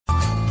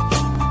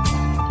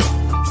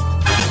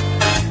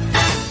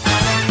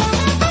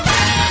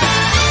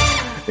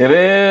It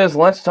is.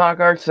 Let's talk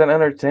arts and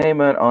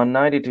entertainment on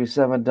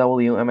 92.7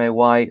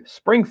 WMAY,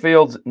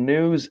 Springfield's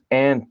News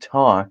and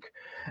Talk.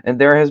 And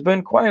there has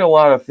been quite a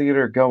lot of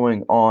theater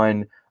going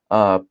on,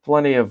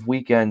 plenty of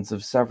weekends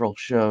of several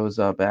shows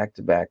back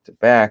to back to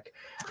back.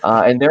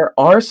 And there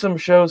are some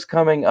shows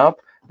coming up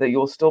that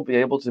you'll still be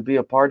able to be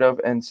a part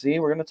of and see.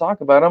 We're going to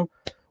talk about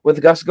them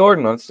with Gus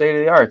Gordon on State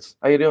of the Arts.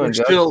 How you doing, We're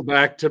Gus? still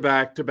back to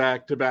back to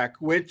back to back,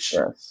 which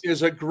Yes.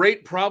 is a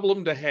great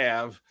problem to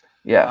have.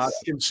 Yes.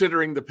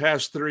 Considering the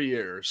past 3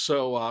 years.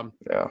 So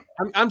Yeah.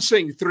 I'm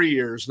saying 3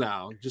 years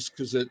now, just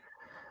because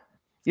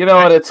You know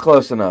what? It's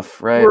close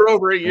enough, right? we're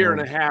over a year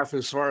and a half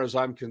as far as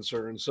I'm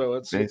concerned. So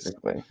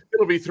Basically.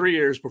 it'll be 3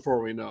 years before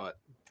we know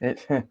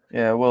it.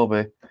 Yeah, it will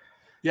be.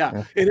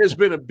 Yeah, it has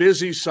been a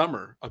busy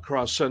summer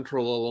across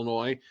Central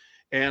Illinois,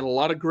 and a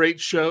lot of great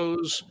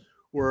shows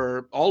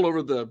were all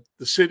over the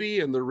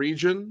city and the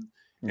region,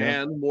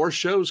 Yeah. and more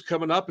shows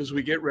coming up as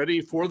we get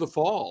ready for the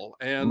fall.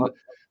 And Mu-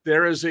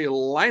 there is a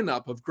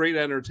lineup of great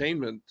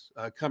entertainment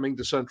coming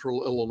to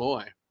Central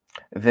Illinois.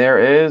 There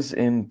is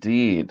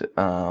indeed.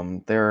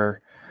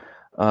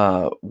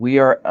 We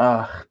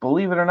are,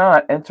 believe it or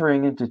not,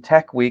 entering into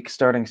Tech Week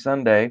starting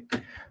Sunday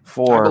I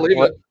for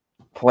believe it.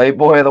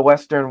 Playboy of the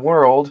Western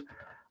World.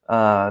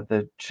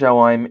 The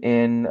show I'm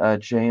in,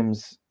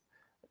 James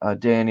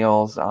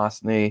Daniels,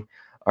 Osney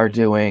are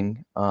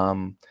doing.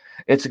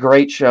 It's a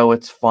great show.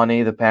 It's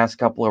funny. The past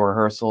couple of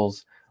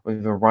rehearsals,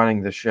 we've been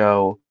running the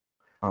show.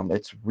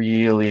 It's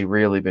really,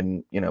 really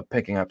been,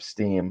 picking up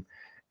steam,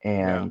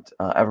 and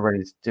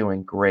everybody's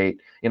doing great.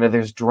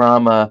 There's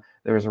drama,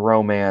 there's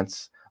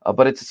romance,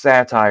 but it's a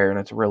satire and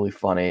it's really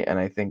funny, and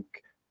I think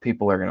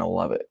people are going to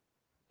love it.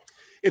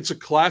 It's a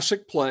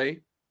classic play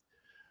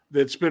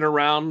that's been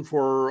around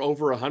for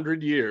over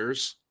 100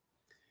 years,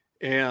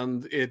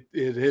 and it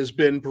has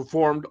been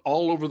performed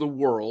all over the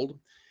world.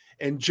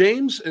 And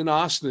James and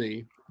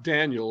Osney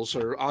Daniels,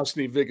 or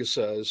Osney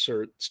Vigasa is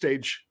her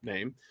stage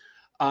name,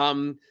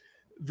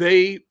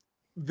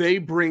 they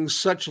bring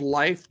such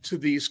life to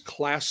these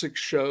classic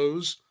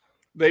shows.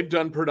 They've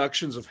done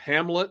productions of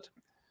Hamlet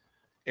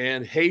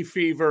and Hay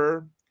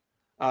Fever,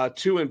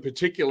 two in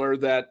particular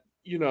that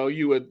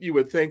you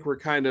would think were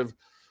kind of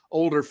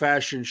older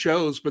fashioned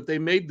shows, but they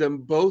made them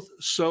both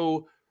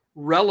so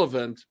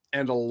relevant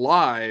and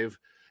alive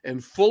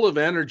and full of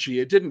energy.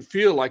 It didn't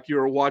feel like you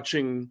were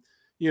watching,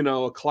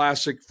 a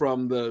classic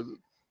from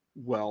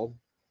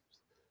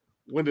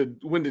when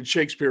did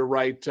Shakespeare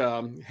write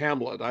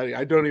Hamlet?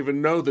 I don't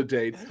even know the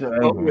date.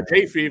 With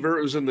Hay Fever,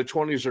 it was in the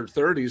 20s or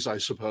 30s, I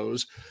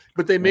suppose.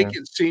 But they make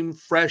it seem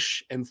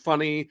fresh and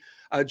funny.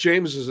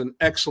 James is an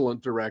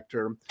excellent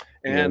director,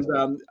 and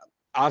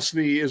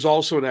Osney is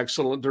also an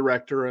excellent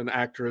director and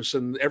actress,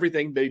 and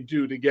everything they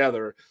do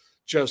together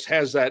just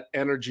has that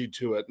energy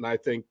to it. And I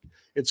think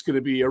it's going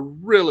to be a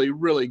really,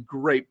 really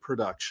great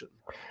production.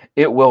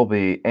 It will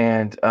be,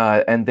 and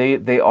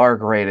they are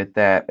great at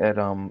that, at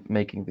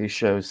making these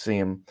shows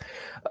seem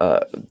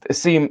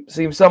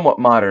somewhat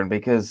modern,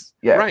 because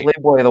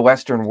Playboy of the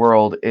Western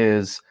World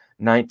is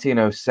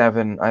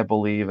 1907, I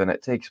believe, and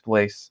it takes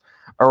place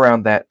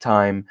around that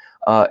time.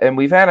 And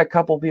we've had a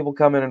couple people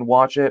come in and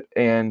watch it,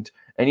 and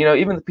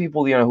even the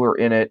people who are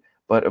in it,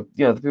 but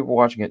the people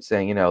watching it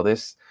saying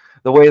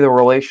the way the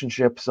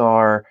relationships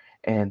are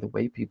and the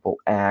way people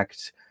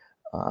act,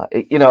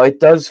 it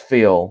does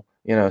feel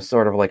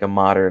sort of like a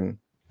modern.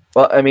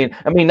 Well, I mean,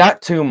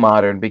 not too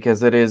modern,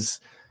 because it is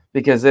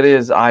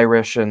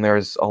Irish, and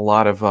there's a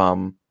lot of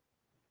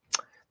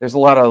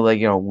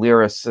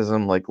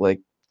lyricism, like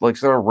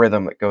sort of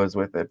rhythm that goes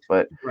with it,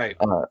 but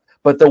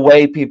but the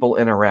way people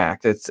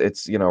interact,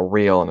 it's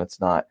real, and it's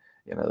not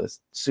this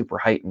super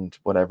heightened,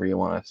 whatever you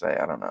want to say.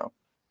 I don't know.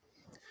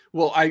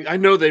 Well, I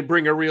know they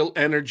bring a real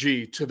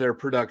energy to their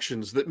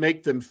productions that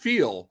make them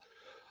feel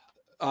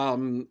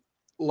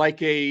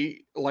like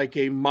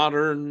a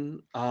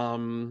modern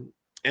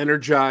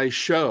energized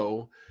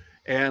show,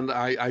 and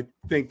I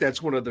think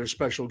that's one of their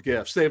special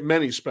gifts. They have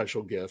many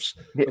special gifts,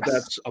 but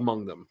that's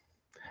among them.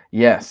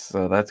 Yes,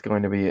 so that's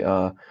going to be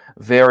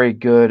very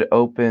good.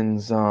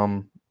 Opens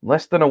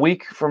less than a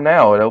week from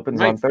now. It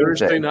opens on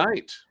Thursday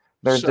night.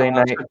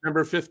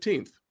 September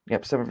 15th.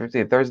 Yep, September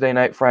 15th. Thursday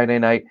night, Friday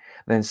night,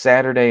 then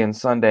Saturday and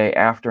Sunday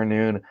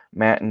afternoon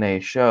matinee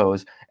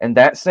shows. And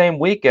that same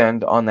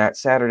weekend, on that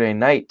Saturday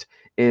night,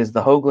 is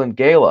the Hoagland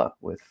Gala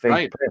with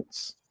Faith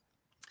Prince.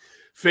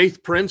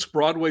 Faith Prince,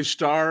 Broadway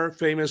star,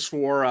 famous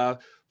for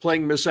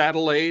playing Miss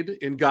Adelaide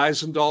in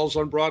Guys and Dolls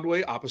on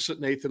Broadway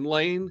opposite Nathan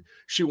Lane.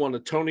 She won a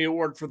Tony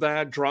Award for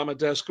that, Drama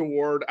Desk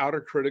Award,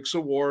 Outer Critics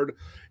Award.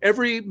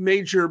 Every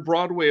major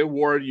Broadway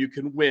award you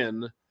can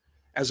win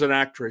as an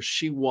actress,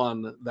 she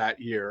won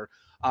that year.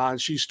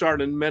 She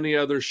starred in many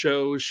other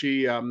shows.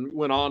 She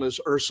went on as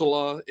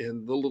Ursula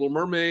in The Little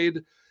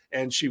Mermaid,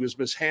 and she was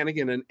Miss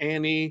Hannigan in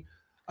Annie.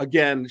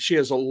 Again, she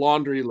has a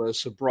laundry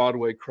list of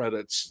Broadway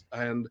credits,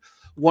 and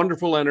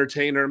wonderful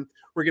entertainer.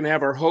 We're going to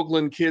have our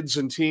Hoagland kids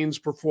and teens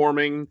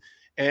performing,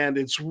 and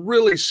it's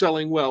really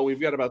selling well. We've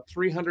got about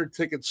 300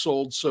 tickets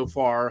sold so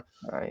far.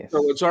 Nice.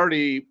 So it's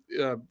already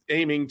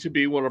aiming to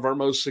be one of our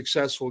most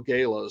successful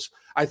galas.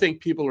 I think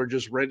people are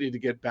just ready to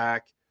get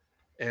back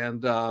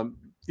and,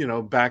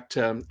 back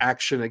to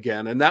action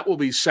again. And that will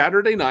be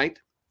Saturday night,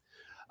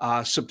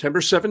 September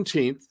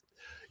 17th.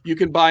 You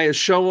can buy a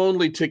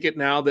show-only ticket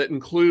now that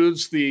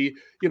includes the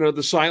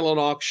silent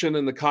auction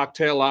and the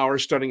cocktail hour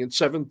starting at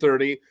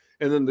 7:30,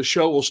 and then the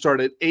show will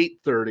start at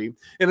 8:30,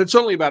 and it's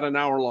only about an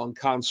hour-long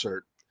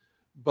concert.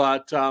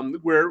 But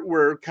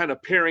we're kind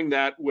of pairing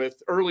that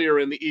with earlier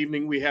in the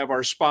evening. We have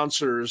our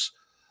sponsors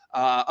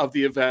of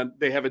the event.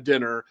 They have a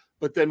dinner,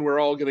 but then we're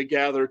all going to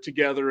gather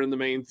together in the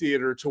main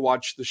theater to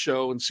watch the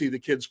show and see the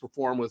kids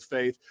perform with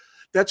Faith.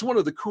 That's one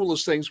of the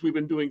coolest things we've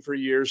been doing for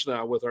years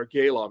now with our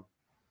gala.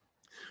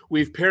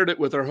 We've paired it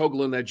with our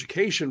Hoagland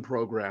education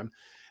program,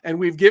 and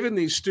we've given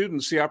these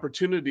students the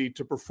opportunity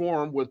to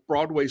perform with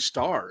Broadway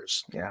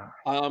stars. Yeah.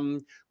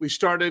 We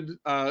started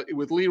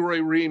with Leroy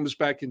Reams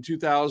back in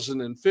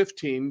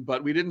 2015,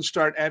 but we didn't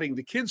start adding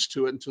the kids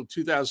to it until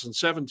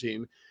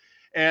 2017.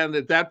 And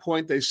at that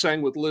point, they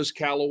sang with Liz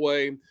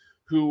Calloway,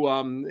 who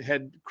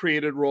had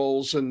created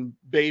roles in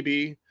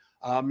Baby,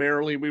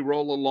 Merrily We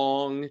Roll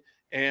Along,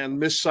 and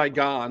Miss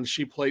Saigon.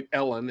 She played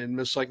Ellen in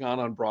Miss Saigon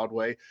on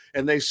Broadway.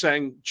 And they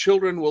sang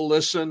Children Will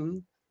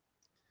Listen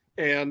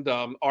and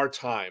Our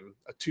Time,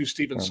 two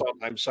Stephen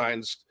Sondheim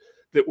signs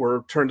that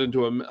were turned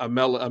into a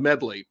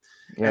medley.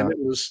 Yeah. And it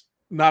was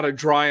not a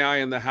dry eye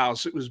in the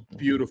house. It was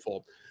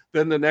beautiful.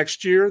 Then the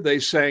next year, they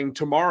sang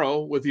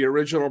Tomorrow with the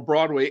original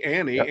Broadway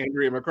Annie,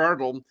 Andrea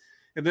McArdle.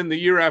 And then the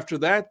year after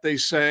that, they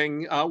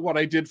sang What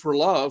I Did for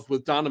Love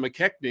with Donna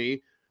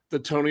McKechnie, the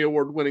Tony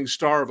Award-winning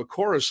star of A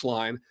Chorus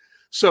Line.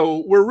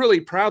 So we're really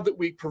proud that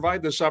we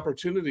provide this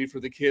opportunity for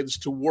the kids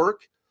to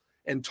work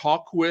and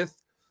talk with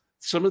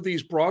some of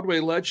these Broadway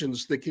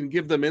legends that can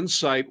give them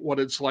insight what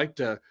it's like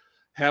to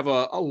have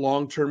a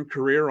long-term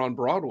career on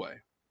Broadway.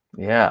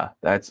 Yeah,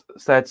 that's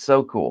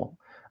so cool.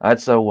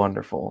 That's so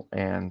wonderful.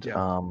 And,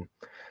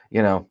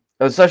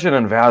 it was such an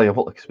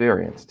invaluable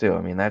experience too.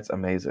 I mean, that's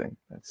amazing.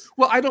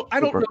 Well, I don't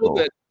know cool.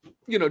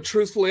 that,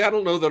 truthfully, I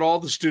don't know that all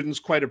the students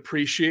quite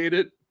appreciate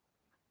it.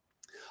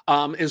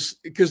 Is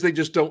because they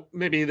just don't,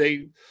 maybe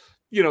they,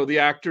 the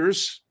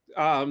actors,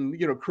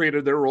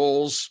 created their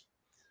roles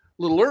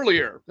a little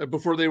earlier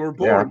before they were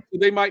born. Yeah.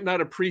 They might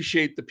not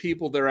appreciate the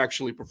people they're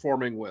actually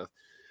performing with.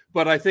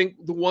 But I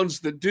think the ones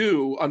that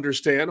do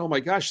understand, oh my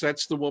gosh,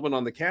 that's the woman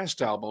on the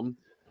cast album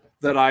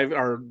that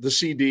or the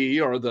CD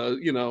or the,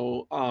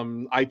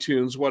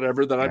 iTunes,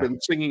 whatever, that I've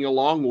been singing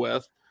along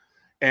with.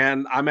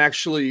 And I'm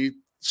actually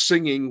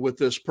singing with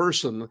this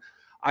person.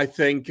 I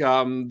think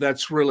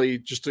that's really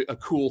just a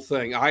cool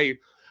thing.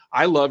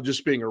 I love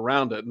just being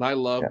around it, and I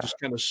love just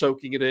kind of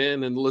soaking it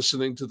in and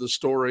listening to the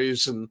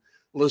stories and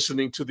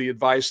listening to the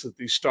advice that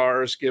these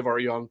stars give our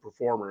young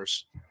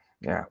performers.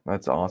 Yeah,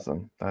 that's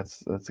awesome.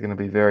 That's going to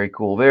be very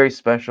cool, very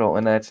special,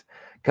 and that's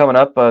coming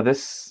up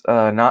this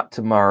not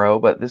tomorrow,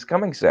 but this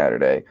coming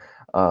Saturday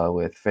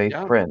with Faith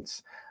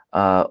Prince.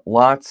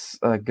 Lots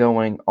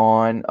going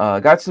on.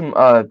 Got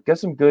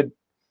some good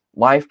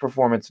live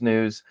performance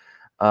news.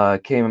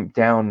 Came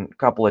down a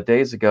couple of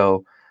days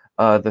ago.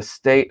 The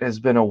state has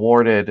been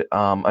awarded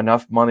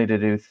enough money to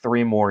do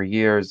 3 more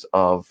years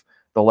of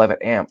the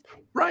Levitt Amp.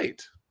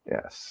 Right.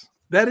 Yes.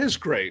 That is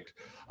great.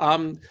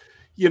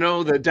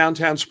 The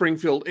Downtown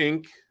Springfield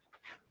Inc.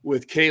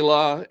 with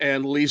Kayla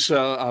and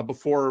Lisa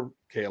before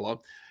Kayla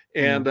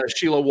and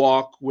Sheila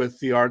Walk with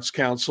the Arts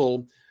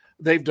Council.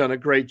 They've done a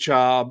great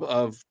job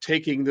of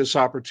taking this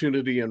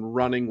opportunity and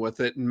running with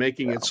it and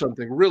making it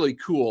something really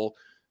cool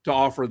to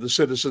offer the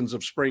citizens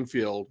of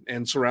Springfield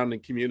and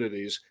surrounding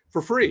communities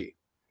for free.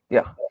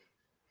 Yeah.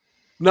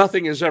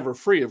 Nothing is ever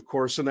free, of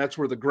course, and that's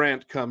where the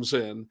grant comes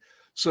in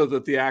so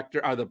that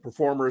the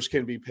performers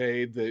can be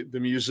paid, the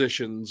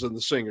musicians and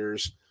the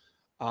singers.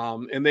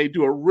 And they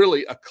do a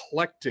really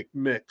eclectic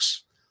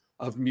mix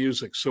of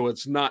music. So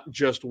it's not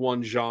just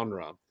one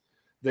genre.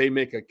 They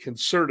make a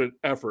concerted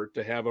effort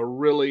to have a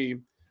really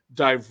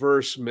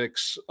diverse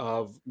mix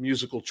of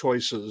musical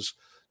choices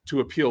to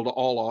appeal to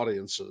all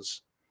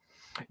audiences.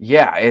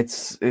 Yeah,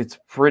 it's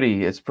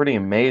pretty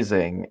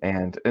amazing,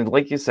 and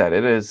like you said,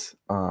 it is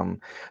for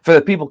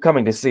the people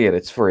coming to see it.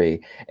 It's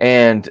free,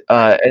 and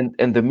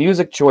the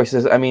music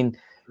choices. I mean,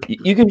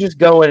 you can just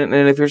go in,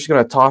 and if you're just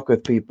going to talk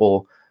with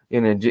people,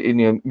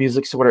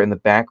 music sort of in the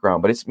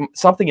background, but it's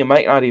something you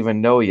might not even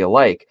know you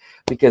like,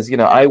 because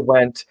I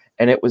went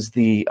and it was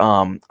the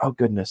oh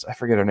goodness, I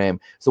forget her name.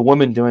 It's a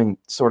woman doing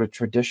sort of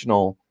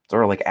traditional,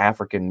 sort of like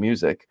African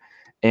music.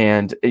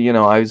 And,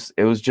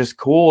 it was just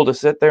cool to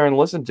sit there and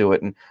listen to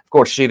it. And of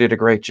course she did a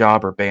great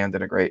job. Her band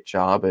did a great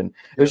job. And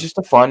it was just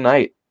a fun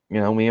night.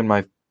 Me and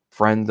my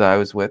friends I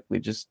was with, we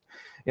just,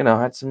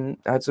 had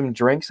some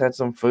drinks, had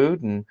some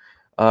food, and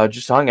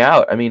just hung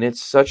out. I mean,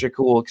 it's such a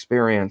cool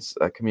experience,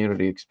 a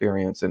community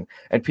experience, and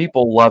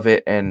people love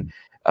it. And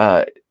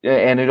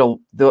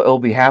it'll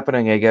be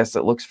happening, I guess.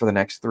 It looks for the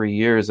next 3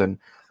 years. And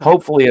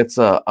hopefully it's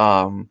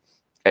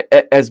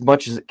as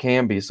much as it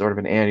can be sort of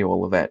an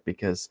annual event,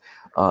 because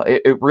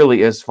it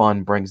really is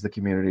fun, brings the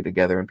community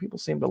together, and people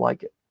seem to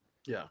like it.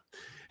 Yeah.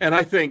 And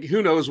I think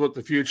who knows what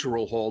the future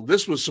will hold.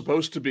 This was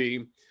supposed to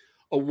be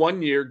a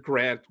 1-year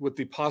grant with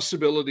the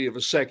possibility of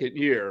a second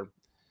year.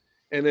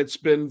 And it's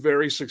been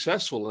very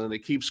successful, and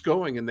it keeps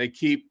going, and they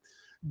keep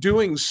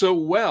doing so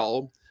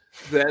well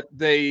that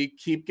they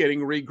keep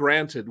getting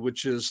re-granted,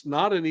 which is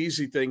not an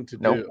easy thing to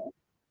do.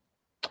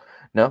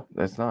 No,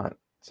 that's not.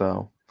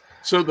 So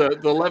the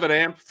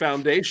Levitt-Amp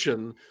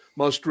Foundation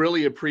must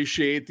really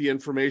appreciate the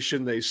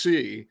information they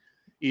see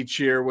each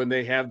year when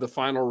they have the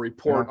final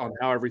report on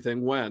how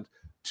everything went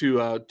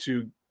to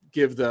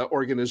give the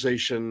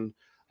organization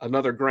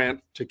another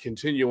grant to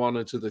continue on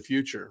into the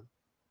future.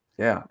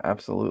 Yeah,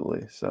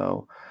 absolutely.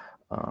 So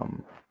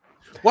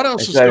what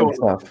else is going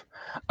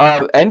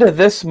on? End of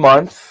this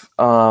month,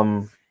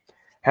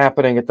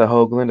 happening at the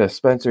Hoagland, a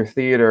Spencer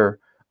Theater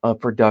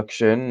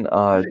production.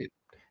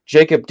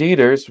 Jacob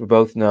Dieters, we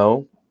both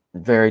know,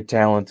 very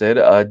talented,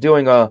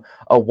 doing a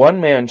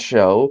one-man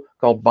show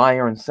called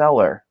Buyer and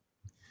Seller.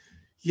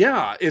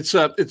 Yeah, it's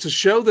a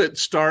show that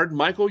starred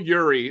Michael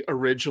Urie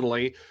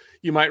originally.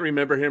 You might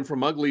remember him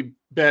from Ugly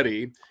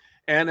Betty.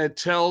 And it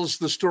tells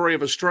the story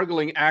of a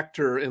struggling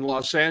actor in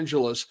Los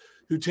Angeles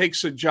who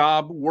takes a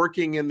job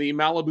working in the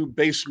Malibu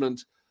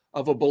basement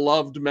of a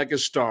beloved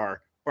megastar,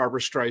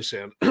 Barbra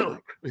Streisand.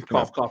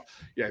 Cough, cough.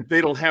 Yeah,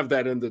 they don't have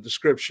that in the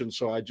description,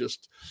 so I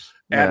just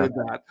added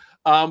that.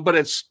 But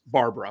it's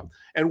Barbara.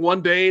 And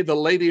one day, the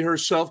lady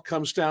herself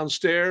comes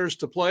downstairs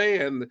to play,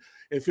 and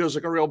it feels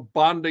like a real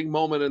bonding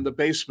moment in the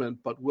basement.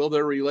 But will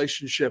their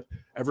relationship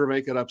ever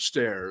make it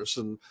upstairs?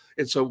 And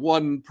it's a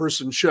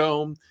one-person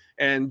show.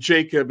 And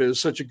Jacob is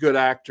such a good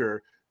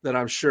actor that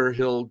I'm sure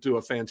he'll do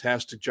a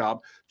fantastic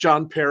job.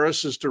 John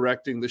Paris is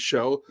directing the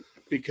show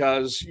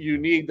because you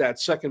need that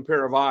second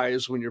pair of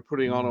eyes when you're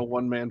putting on a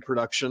one-man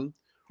production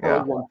or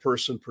a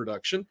one-person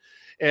production.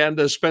 And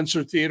the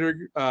Spencer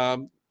Theater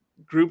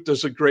group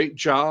does a great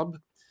job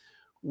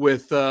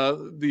with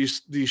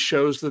these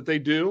shows that they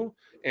do.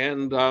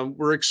 And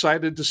we're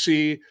excited to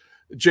see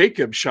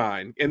Jacob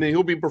shine. And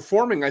he'll be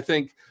performing, I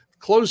think,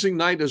 closing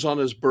night is on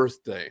his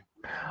birthday.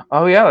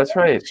 Oh, yeah, that's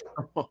right.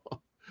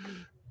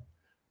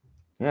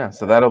 Yeah,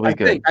 so that'll be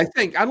good. I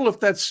don't know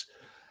if that's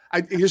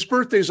his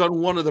birthday's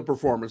on one of the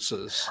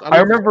performances. I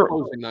remember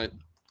closing night.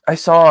 I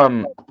saw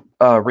him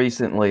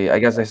recently. I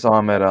guess I saw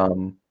him at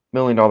 $1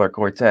 Million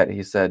Quartet.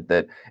 He said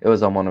that it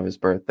was on one of his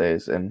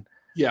birthdays, and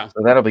so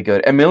that'll be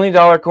good. And $1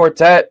 Million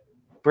Quartet,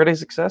 pretty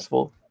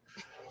successful.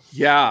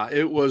 Yeah,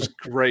 it was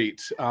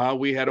great.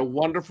 We had a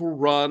wonderful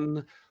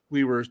run.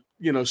 We were,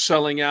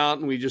 selling out,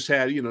 and we just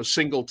had,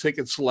 single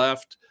tickets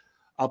left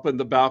up in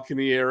the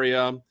balcony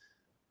area.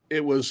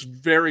 It was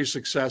very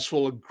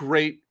successful. A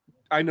great.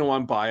 I know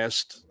I'm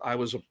biased. I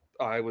was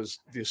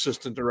the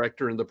assistant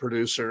director and the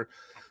producer,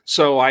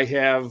 so I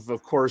have,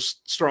 of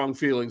course, strong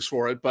feelings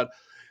for it. But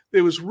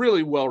it was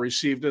really well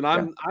received, and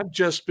I've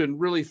just been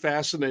really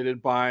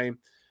fascinated by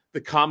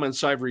the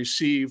comments I've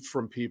received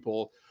from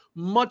people,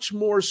 much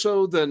more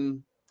so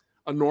than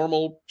a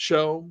normal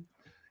show.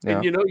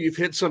 And you've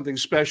hit something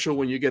special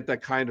when you get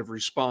that kind of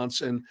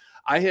response. And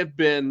I have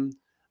been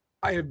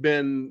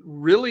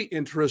really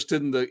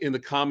interested in the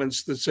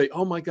comments that say,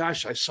 "Oh my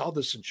gosh, I saw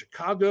this in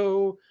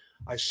Chicago.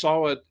 I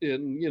saw it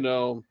in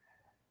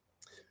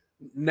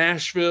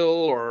Nashville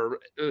or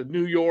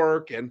New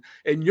York, and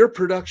your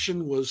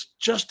production was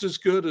just as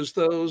good as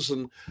those."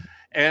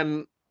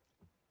 And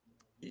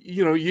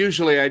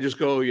usually I just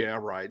go, "Yeah,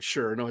 right,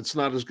 sure. No, it's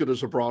not as good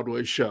as a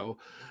Broadway show."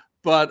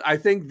 But I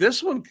think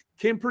this one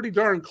came pretty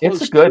darn close.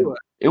 It's good.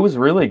 It was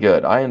really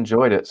good. I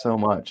enjoyed it so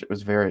much. It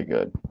was very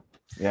good.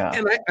 Yeah.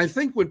 And I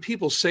think when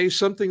people say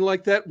something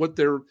like that, what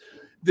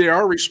they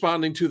are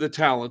responding to the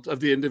talent of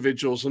the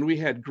individuals, and we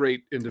had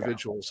great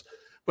individuals,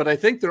 but I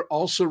think they're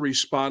also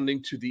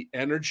responding to the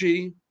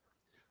energy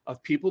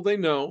of people they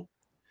know.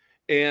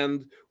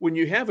 And when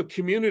you have a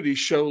community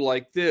show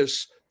like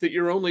this that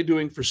you're only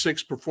doing for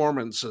 6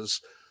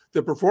 performances,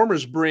 the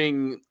performers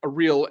bring a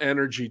real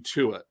energy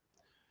to it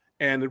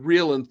and a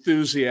real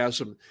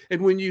enthusiasm.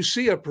 And when you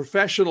see a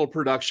professional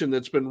production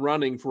that's been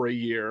running for a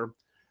year,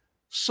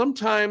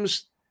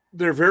 sometimes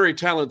they're very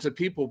talented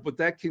people, but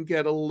that can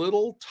get a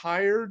little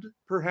tired,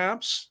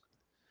 perhaps.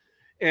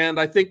 And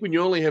I think when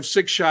you only have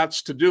 6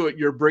 shots to do it,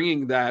 you're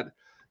bringing that,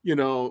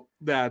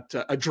 that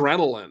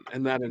adrenaline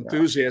and that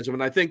enthusiasm.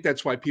 And I think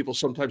that's why people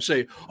sometimes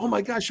say, "Oh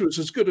my gosh, it was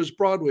as good as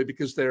Broadway,"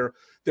 because they're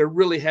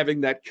really having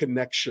that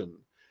connection.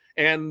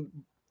 And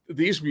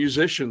these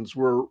musicians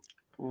were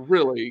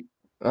really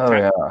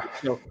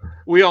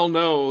we all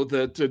know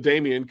that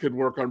Damien could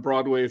work on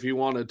Broadway if he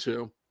wanted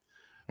to.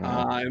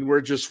 And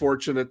we're just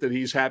fortunate that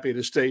he's happy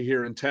to stay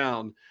here in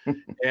town.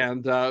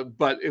 And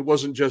but it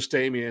wasn't just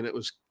Damien; it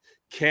was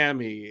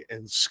Cammie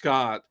and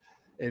Scott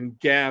and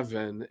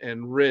Gavin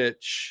and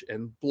Rich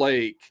and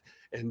Blake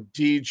and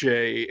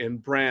DJ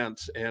and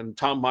Brant, and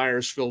Tom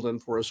Myers filled in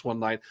for us one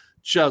night.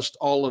 Just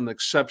all an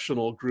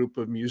exceptional group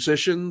of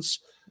musicians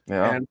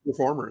and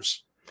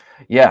performers.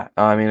 Yeah,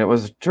 I mean, it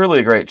was truly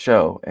a great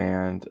show,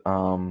 and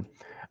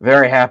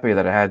very happy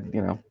that it had,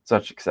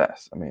 such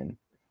success. I mean,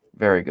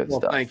 very good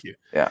stuff. Thank you.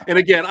 Yeah. And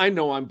again, I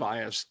know I'm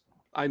biased.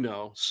 I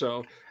know.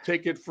 So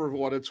take it for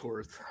what it's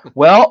worth.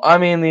 Well, I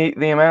mean,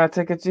 the amount of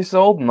tickets you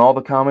sold and all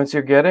the comments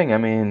you're getting, I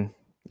mean,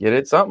 you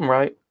did something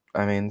right.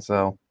 I mean,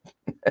 so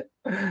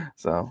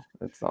it's all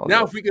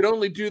now, good. if we could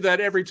only do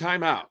that every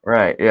time out.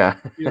 Right. Yeah.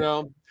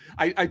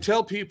 I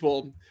tell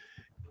people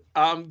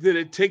that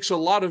it takes a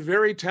lot of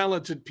very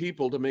talented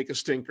people to make a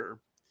stinker.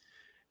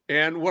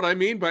 And what I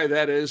mean by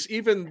that is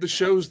even the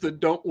shows that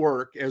don't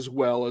work as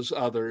well as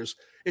others,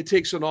 it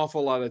takes an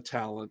awful lot of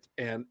talent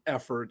and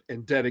effort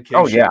and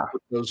dedication to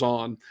put those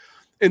on.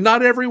 And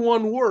not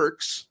everyone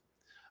works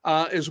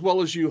as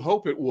well as you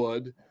hope it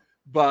would,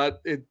 but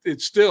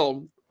it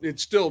still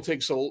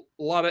takes a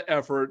lot of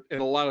effort and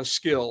a lot of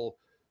skill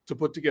to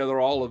put together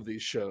all of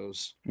these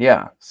shows.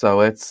 Yeah. So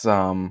it's,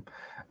 I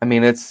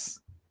mean, it's,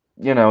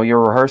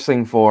 you're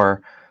rehearsing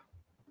for,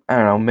 I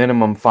don't know,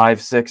 minimum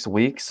 5-6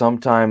 weeks.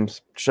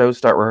 Sometimes shows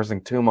start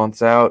rehearsing 2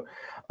 months out.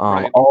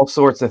 Right. All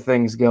sorts of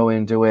things go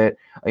into it.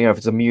 If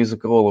it's a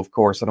musical, of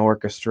course, an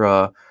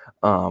orchestra,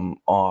 a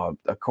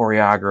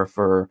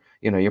choreographer,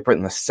 you're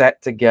putting the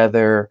set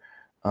together,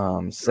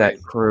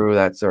 set crew,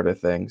 that sort of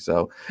thing.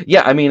 So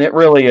yeah, I mean, it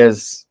really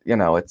is,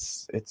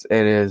 it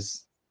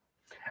is,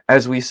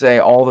 as we say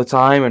all the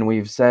time, and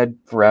we've said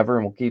forever,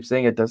 and we'll keep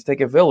saying, it does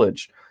take a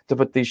village to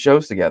put these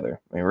shows together.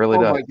 It really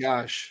does. Oh my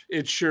gosh,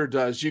 it sure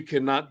does. You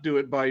cannot do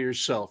it by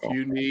yourself.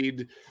 You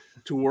need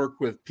to work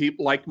with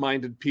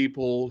like-minded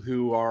people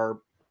who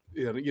are,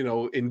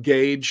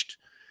 engaged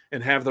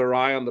and have their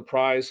eye on the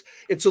prize.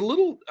 It's a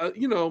little,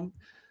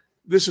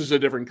 this is a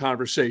different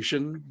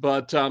conversation,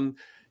 but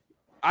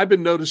I've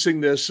been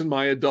noticing this in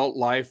my adult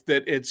life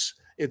that it's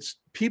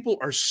people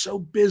are so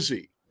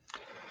busy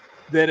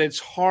that it's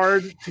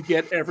hard to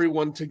get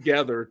everyone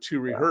together to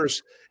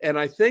rehearse. And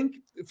I think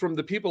from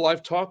the people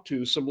I've talked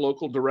to, some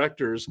local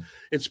directors,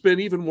 it's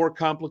been even more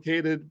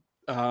complicated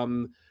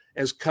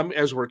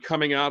as we're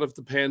coming out of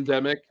the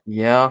pandemic.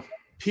 Yeah.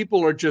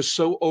 People are just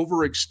so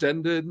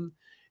overextended.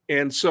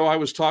 And so I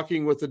was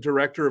talking with the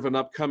director of an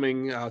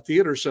upcoming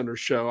theater center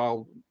show.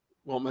 I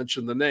won't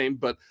mention the name,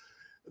 but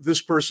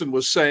this person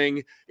was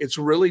saying it's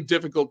really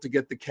difficult to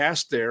get the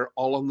cast there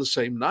all on the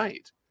same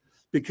night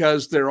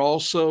because they're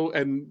also,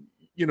 and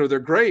they're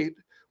great.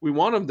 We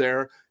want them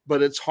there,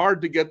 but it's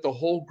hard to get the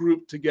whole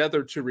group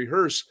together to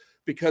rehearse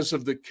because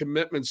of the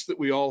commitments that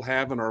we all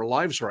have in our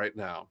lives right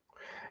now.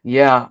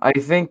 Yeah, I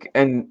think,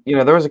 and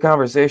there was a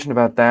conversation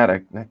about that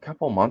a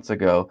couple months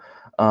ago.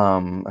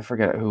 I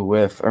forget who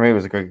with, or maybe it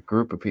was a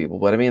group of people,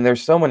 but I mean,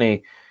 there's so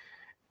many.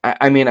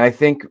 I mean, I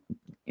think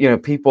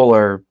people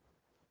are.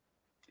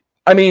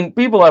 I mean,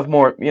 people have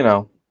more.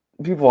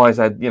 People always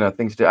had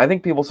things to do. I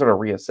think people sort of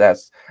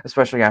reassess,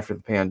 especially after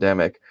the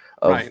pandemic,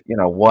 of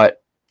what.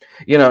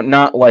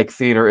 Not like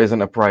theater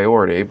isn't a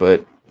priority,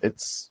 but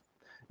it's,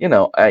 things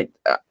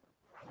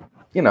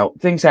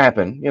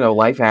happen,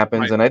 life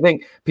happens. Right. And I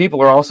think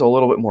people are also a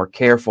little bit more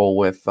careful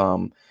with,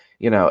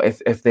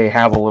 if they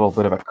have a little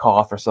bit of a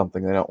cough or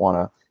something, they don't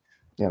want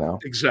to,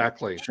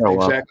 Exactly.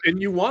 Up.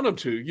 And you want them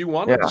to. You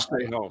want them to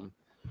stay home.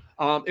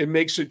 It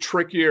makes it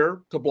trickier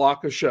to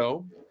block a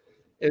show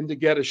and to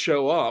get a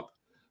show up.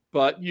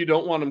 But you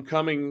don't want them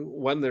coming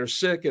when they're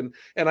sick. And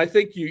I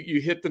think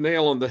you hit the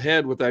nail on the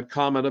head with that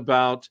comment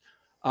about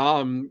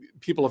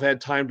people have had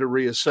time to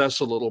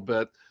reassess a little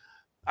bit.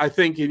 I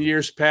think in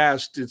years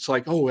past, it's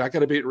like, oh, I got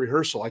to be at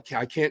rehearsal. I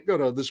can't go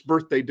to this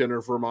birthday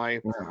dinner for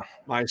my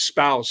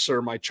spouse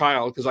or my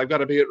child because I've got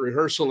to be at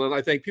rehearsal. And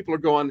I think people are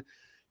going,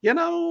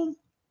 it's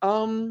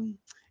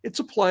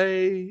a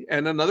play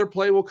and another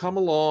play will come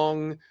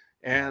along.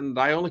 And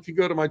I only can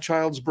go to my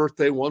child's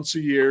birthday once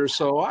a year.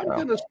 So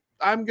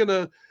I'm going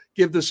to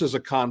give this as a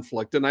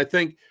conflict. And I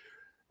think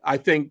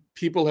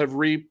people have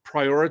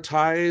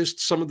reprioritized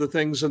some of the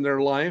things in their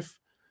life.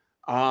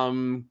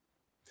 And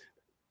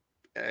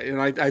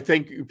I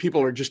think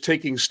people are just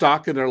taking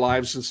stock in their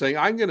lives and saying,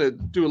 I'm going to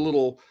do a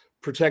little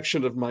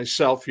protection of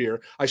myself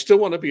here. I still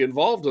want to be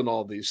involved in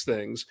all these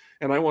things.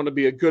 And I want to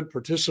be a good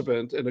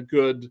participant and a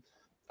good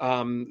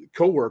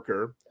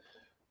coworker.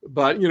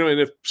 But, and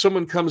if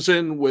someone comes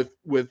in with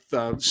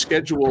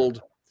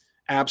scheduled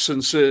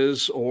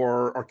absences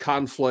or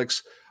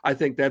conflicts, I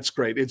think that's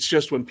great. It's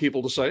just when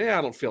people decide,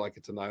 I don't feel like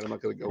it tonight, I'm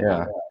not going to go.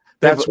 Yeah.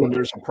 That's when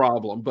there's a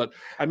problem. But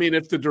I mean,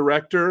 if the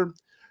director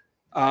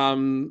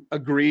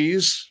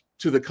agrees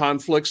to the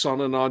conflicts on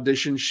an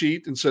audition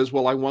sheet and says,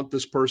 well, I want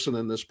this person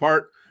in this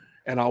part,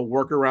 and I'll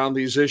work around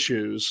these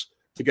issues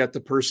to get the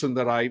person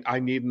that I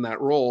need in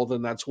that role,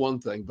 then that's one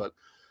thing. But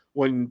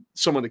when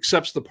someone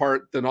accepts the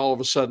part, then all of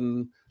a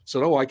sudden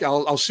said, oh,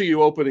 I'll see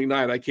you opening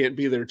night. I can't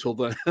be there till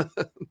then.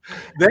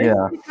 Then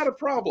you got a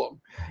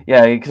problem.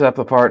 Yeah, you accept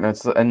the part, and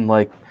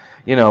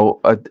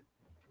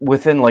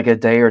within like a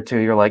day or two,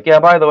 you're like,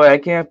 yeah, by the way, I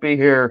can't be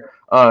here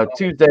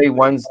Tuesday,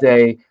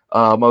 Wednesday,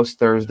 most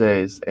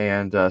Thursdays,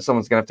 and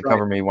someone's gonna have to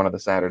cover me one of the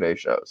Saturday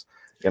shows.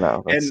 And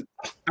I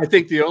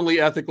think the only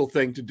ethical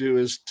thing to do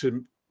is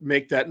to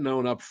make that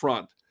known up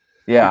front.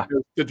 Yeah,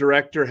 because the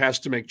director has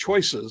to make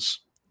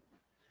choices.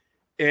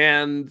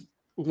 And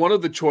one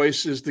of the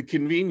choices is the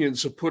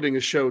convenience of putting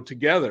a show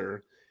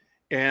together.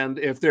 And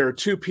if there are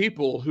two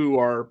people who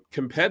are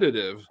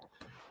competitive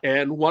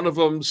and one of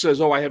them says,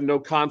 oh, I have no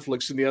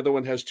conflicts, and the other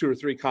one has 2 or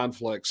 3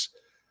 conflicts,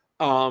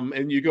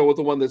 and you go with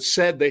the one that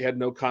said they had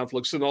no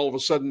conflicts, and all of a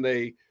sudden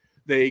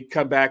they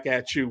come back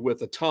at you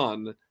with a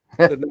ton,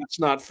 then that's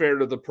not fair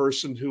to the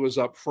person who is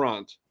up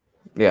front.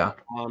 Yeah.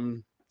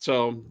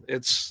 So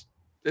it's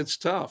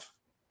tough.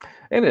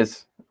 It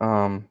is.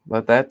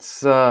 But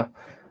that's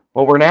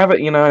what we're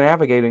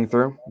navigating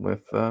through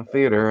with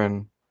theater,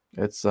 and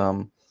it's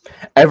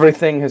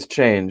everything has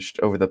changed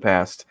over the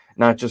past,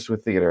 not just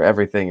with theater.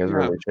 Everything has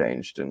really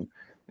changed, and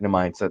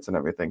mindsets and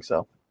everything.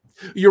 So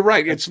you're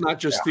right. It's not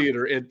just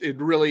theater.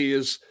 It really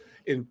is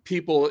in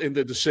people, in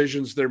the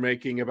decisions they're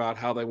making about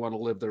how they want to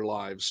live their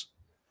lives.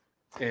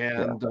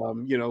 And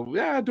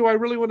do I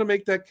really want to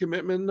make that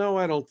commitment? No,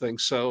 I don't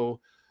think so.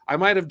 I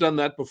might have done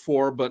that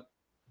before, but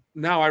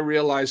now I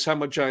realize how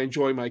much I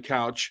enjoy my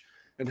couch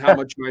and how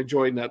much I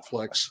enjoy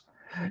Netflix.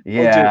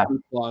 Yeah. Or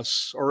Disney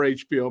Plus or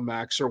HBO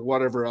Max or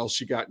whatever else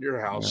you got in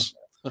your house.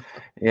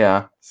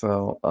 Yeah.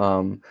 So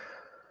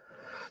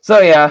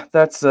yeah,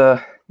 that's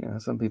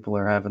some people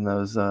are having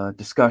those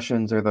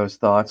discussions or those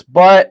thoughts,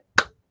 but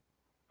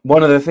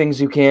one of the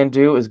things you can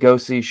do is go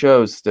see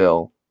shows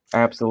still.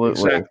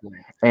 Absolutely. Exactly.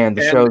 And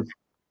the shows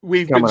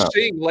we've been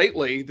seeing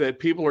lately that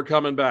people are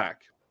coming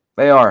back.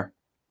 They are.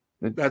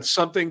 That's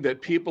something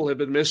that people have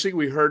been missing.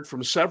 We heard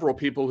from several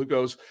people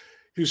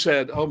who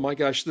said, oh my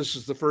gosh, this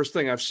is the first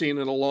thing I've seen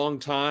in a long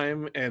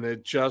time. And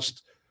it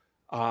just,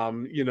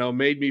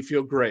 made me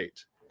feel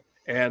great.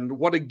 And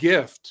what a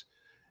gift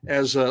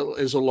as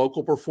a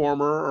local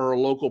performer or a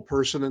local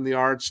person in the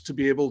arts to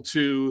be able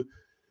to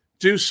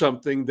do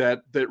something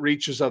that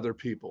reaches other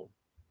people.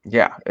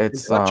 Yeah.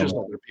 It's touches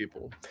other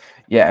people.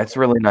 Yeah. It's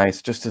really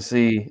nice just to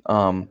see,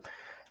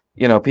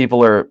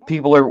 people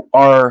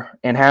are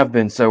and have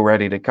been so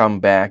ready to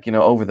come back.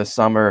 Over the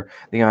summer,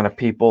 the amount of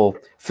people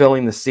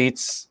filling the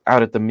seats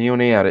out at the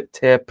Muni, out at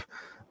TIP,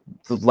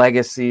 the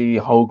Legacy,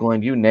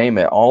 Hoagland, you name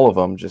it, all of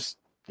them. Just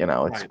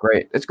it's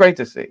great. It's great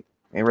to see.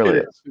 It really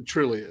is. It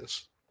truly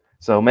is.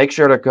 So make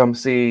sure to come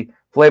see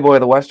Playboy of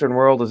the Western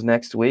World is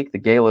next week. The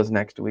gala is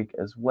next week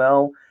as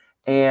well,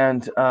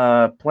 and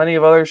plenty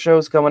of other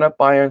shows coming up.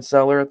 Buyer and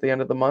Seller at the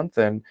end of the month,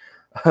 and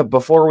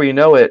before we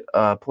know it,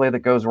 Play That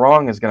Goes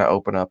Wrong is going to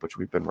open up, which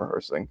we've been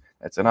rehearsing.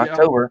 That's in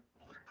October.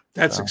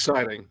 That's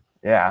exciting.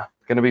 Yeah,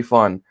 going to be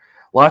fun.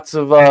 Lots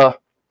of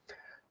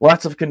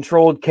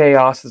controlled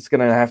chaos that's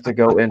going to have to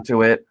go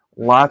into it.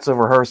 Lots of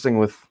rehearsing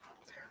with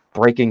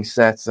breaking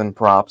sets and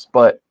props,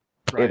 but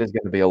it is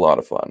going to be a lot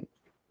of fun.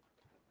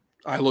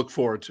 I look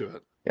forward to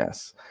it.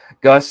 Yes.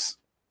 Gus,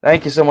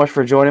 thank you so much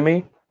for joining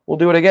me. We'll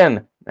do it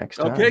again next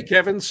time. Okay,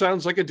 Kevin,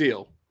 sounds like a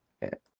deal.